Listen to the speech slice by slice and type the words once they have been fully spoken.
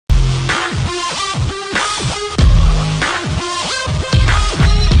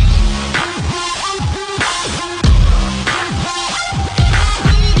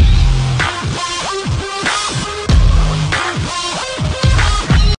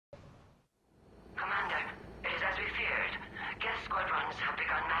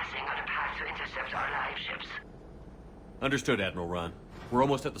Understood, Admiral Ron. We're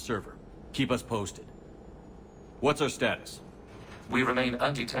almost at the server. Keep us posted. What's our status? We remain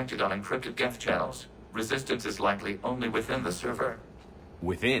undetected on encrypted Geth channels. Resistance is likely only within the server.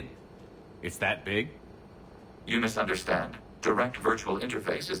 Within? It's that big? You misunderstand. Direct virtual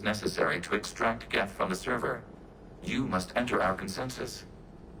interface is necessary to extract Geth from the server. You must enter our consensus.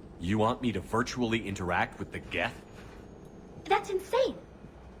 You want me to virtually interact with the Geth? That's insane!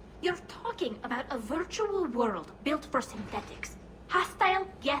 You're talking about a virtual world built for synthetics. Hostile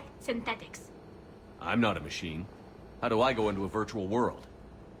Geth synthetics. I'm not a machine. How do I go into a virtual world?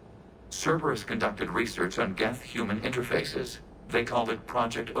 Cerberus conducted research on Geth-human interfaces. They called it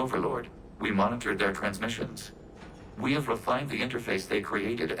Project Overlord. We monitored their transmissions. We have refined the interface they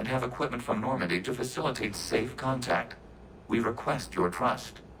created and have equipment from Normandy to facilitate safe contact. We request your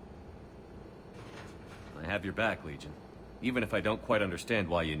trust. I have your back, Legion. Even if I don't quite understand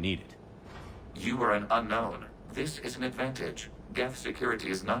why you need it. You are an unknown. This is an advantage. Geth security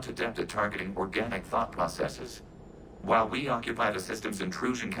is not adept at targeting organic thought processes. While we occupy the system's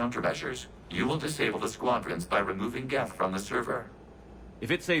intrusion countermeasures, you will disable the squadrons by removing Geth from the server.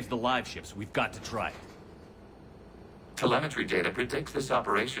 If it saves the live ships, we've got to try it. Telemetry data predicts this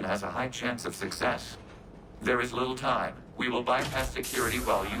operation has a high chance of success. There is little time. We will bypass security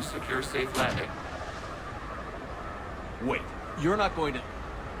while you secure safe landing. Wait, you're not going to...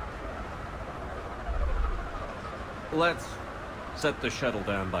 Let's set the shuttle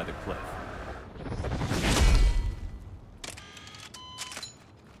down by the cliff.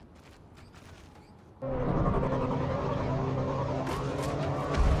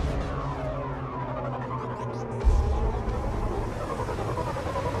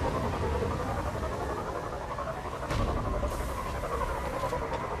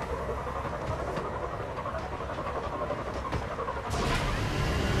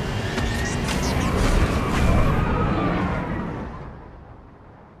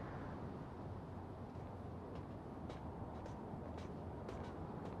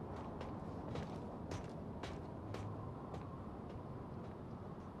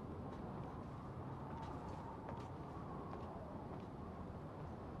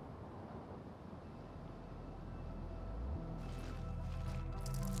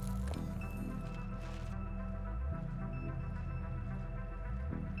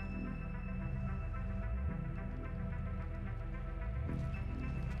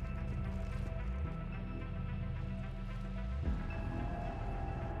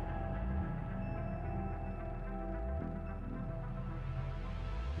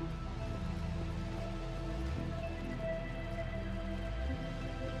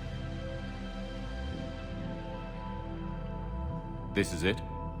 This is it?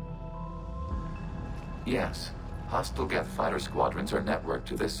 Yes. Hostile Geth fighter squadrons are networked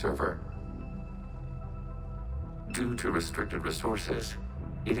to this server. Due to restricted resources,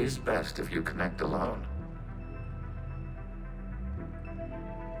 it is best if you connect alone.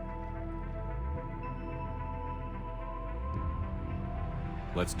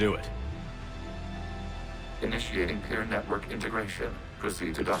 Let's do it. Initiating peer network integration.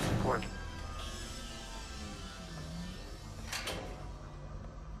 Proceed to docking port.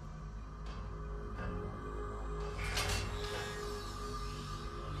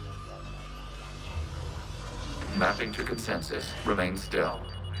 Mapping to consensus. Remain still.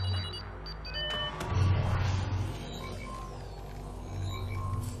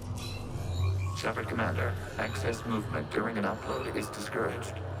 Shepard Commander, excess movement during an upload is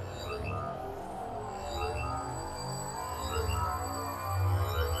discouraged.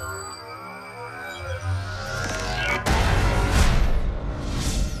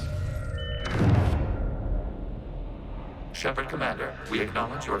 Shepard Commander, we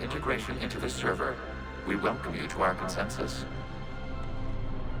acknowledge your integration into this server. We welcome you to our consensus.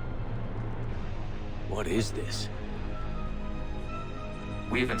 What is this?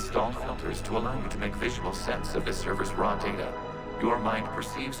 We've installed filters to allow you to make visual sense of this server's raw data. Your mind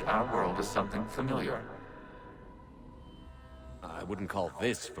perceives our world as something familiar. I wouldn't call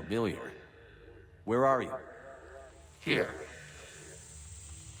this familiar. Where are you? Here,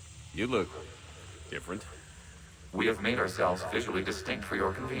 You look different. we have made ourselves visually distinct for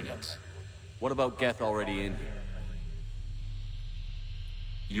your convenience. What about Geth already in here?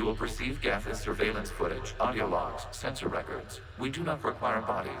 You will perceive Geth as surveillance footage, audio logs, sensor records. We do not require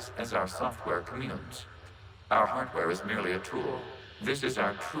bodies, as our software communes. Our hardware is merely a tool. This is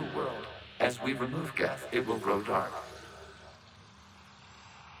our true world. As we remove Geth, it will grow dark.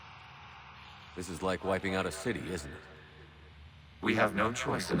 This is like wiping out a city, isn't it? We have no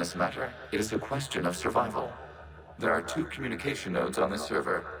choice in this matter. It is a question of survival. There are 2 communication nodes on this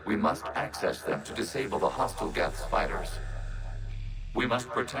server. We must access them to disable the hostile 𝐴𝐻 fighters. We must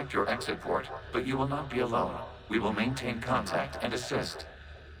protect your exit port, but you will not be alone. We will maintain contact and assist.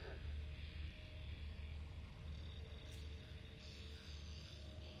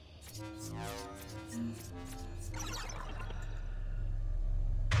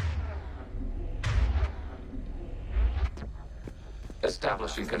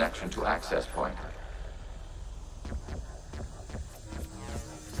 Establishing connection to access point.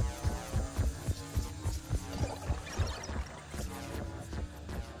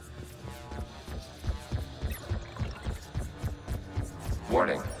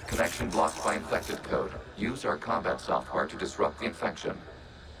 Warning, connection blocked by infected code. Use our combat software to disrupt the infection.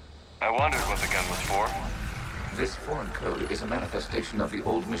 I wondered what the gun was for. This foreign code is a manifestation of the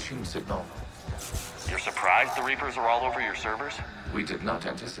old machine signal. You're surprised the Reapers are all over your servers? We did not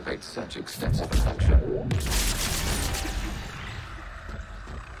anticipate such extensive infection.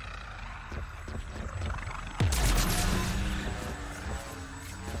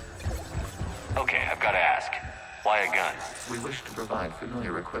 Okay, I've got to ask. Why a gun? We wish to provide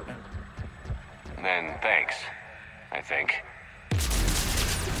familiar equipment. Then thanks, I think.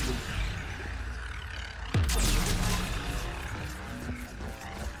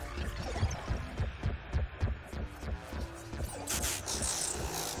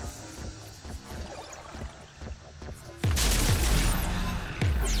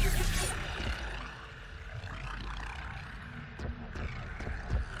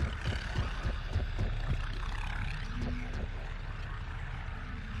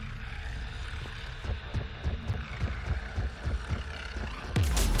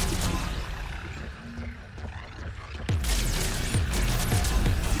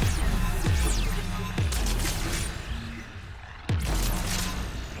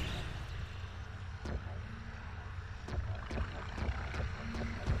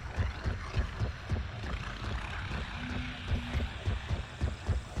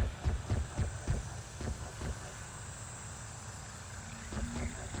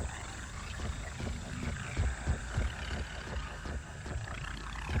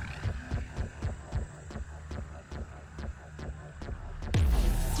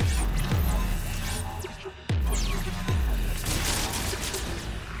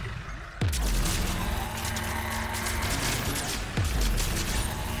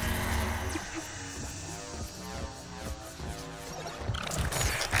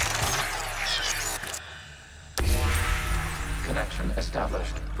 Connection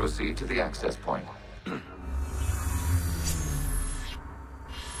established. Proceed to the access point.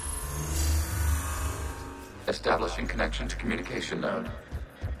 Establishing connection to communication node.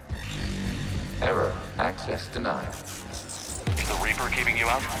 Error. Access denied. Is the Reaper keeping you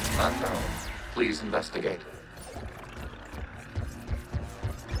out? Unknown. Please investigate.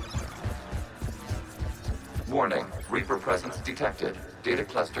 Warning. Reaper presence detected. Data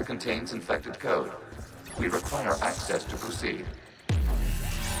cluster contains infected code. We require access to proceed.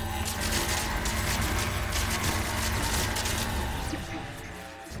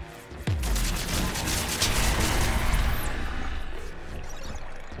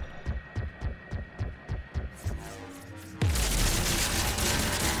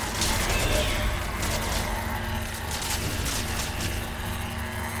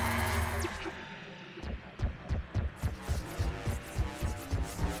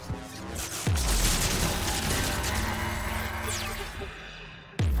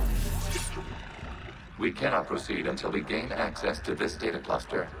 We cannot proceed until we gain access to this data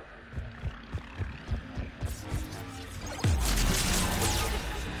cluster.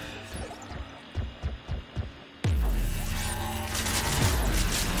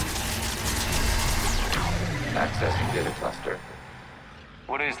 Accessing data cluster.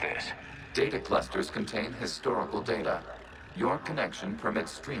 What is this? Data clusters contain historical data. Your connection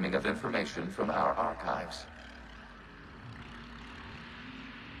permits streaming of information from our archives.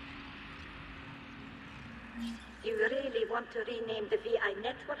 You really want to rename the VI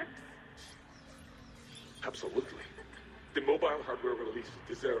networks? Absolutely. The mobile hardware release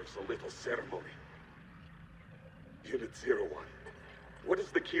deserves a little ceremony. Unit 01. What is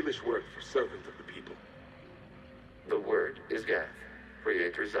the Keelish word for servant of the people? The word is 𝐴𝐻,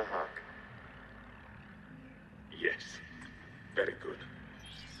 creator 𝐸𝐻. Yes. Very good.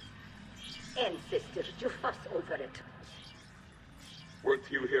 Ancestors, you fuss over it.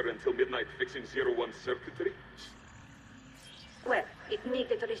 Weren't you here until midnight fixing 01's circuitry? Well, it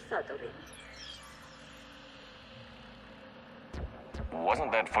needed resoldering.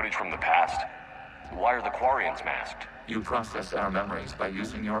 Wasn't that footage from the past? Why are the Quarians masked? You process our memories by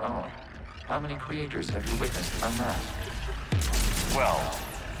using your own. How many creators have you witnessed unmasked? Well,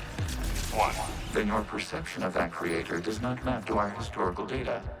 one. Then your perception of that creator does not map to our historical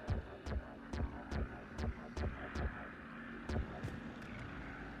data.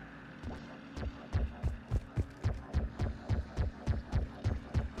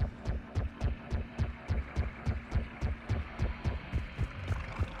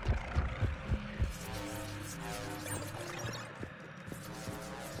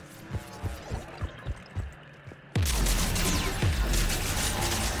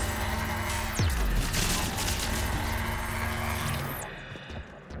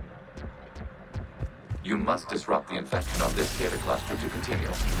 You must disrupt the infection on this data cluster to continue.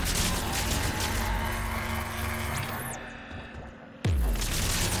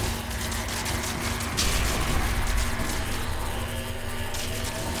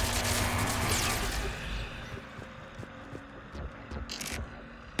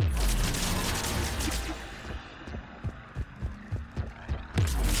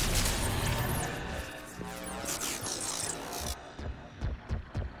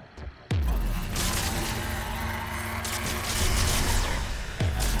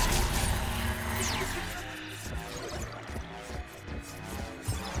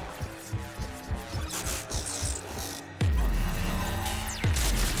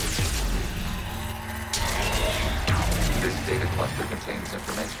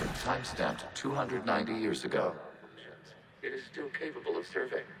 Timestamped 290 years ago. It is still capable of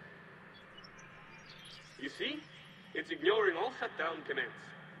serving. You see? It's ignoring all shutdown commands.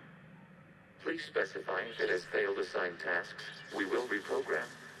 Please specify if it has failed assigned tasks. We will reprogram.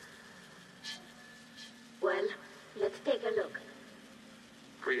 Well, let's take a look.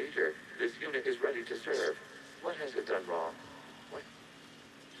 Creator, this unit is ready to serve. What has it done wrong? What?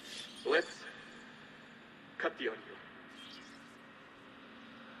 Let's cut the audio.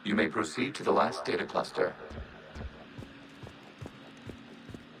 You may proceed to the last data cluster.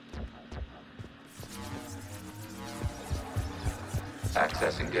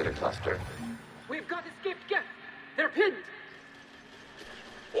 Accessing data cluster. We've got escaped Geth. They're pinned.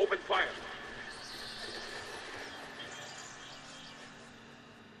 Open fire.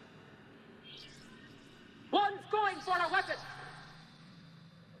 One's going for a weapon.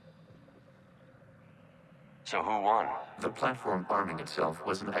 So who won? The platform arming itself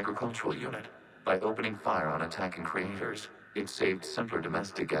was an agricultural unit. By opening fire on attacking creators, it saved simpler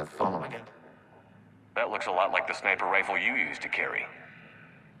domestic Geth following it. That looks a lot like the sniper rifle you used to carry.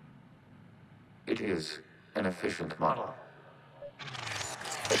 It is an efficient model.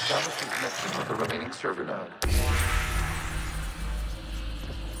 Establishing connection with the remaining server node.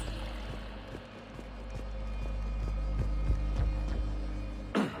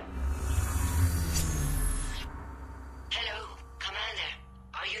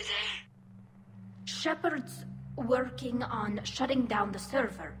 Shepard's working on shutting down the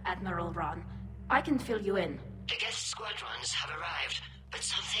server, Admiral Ron. I can fill you in. The Geth squadrons have arrived, but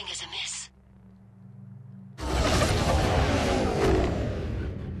something is amiss.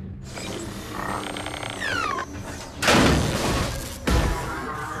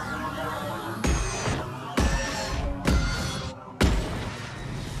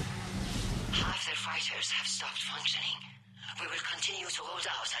 Half their fighters have stopped functioning. We will continue to hold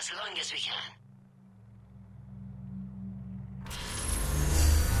out as long as we can.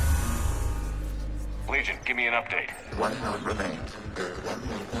 Legion, give me an update. One node remains.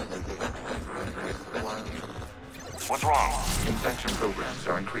 What's wrong? Infection programs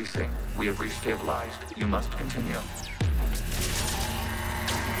are increasing. We have restabilized. You must continue.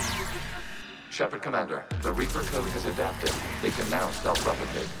 Shepard Commander, the Reaper code has adapted. They can now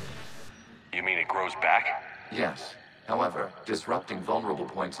self-replicate. You mean it grows back? Yes. However, disrupting vulnerable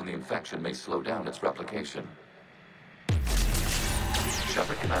points in the infection may slow down its replication.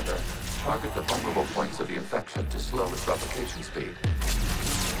 Shepard Commander, target the vulnerable points of the infection to slow its replication speed.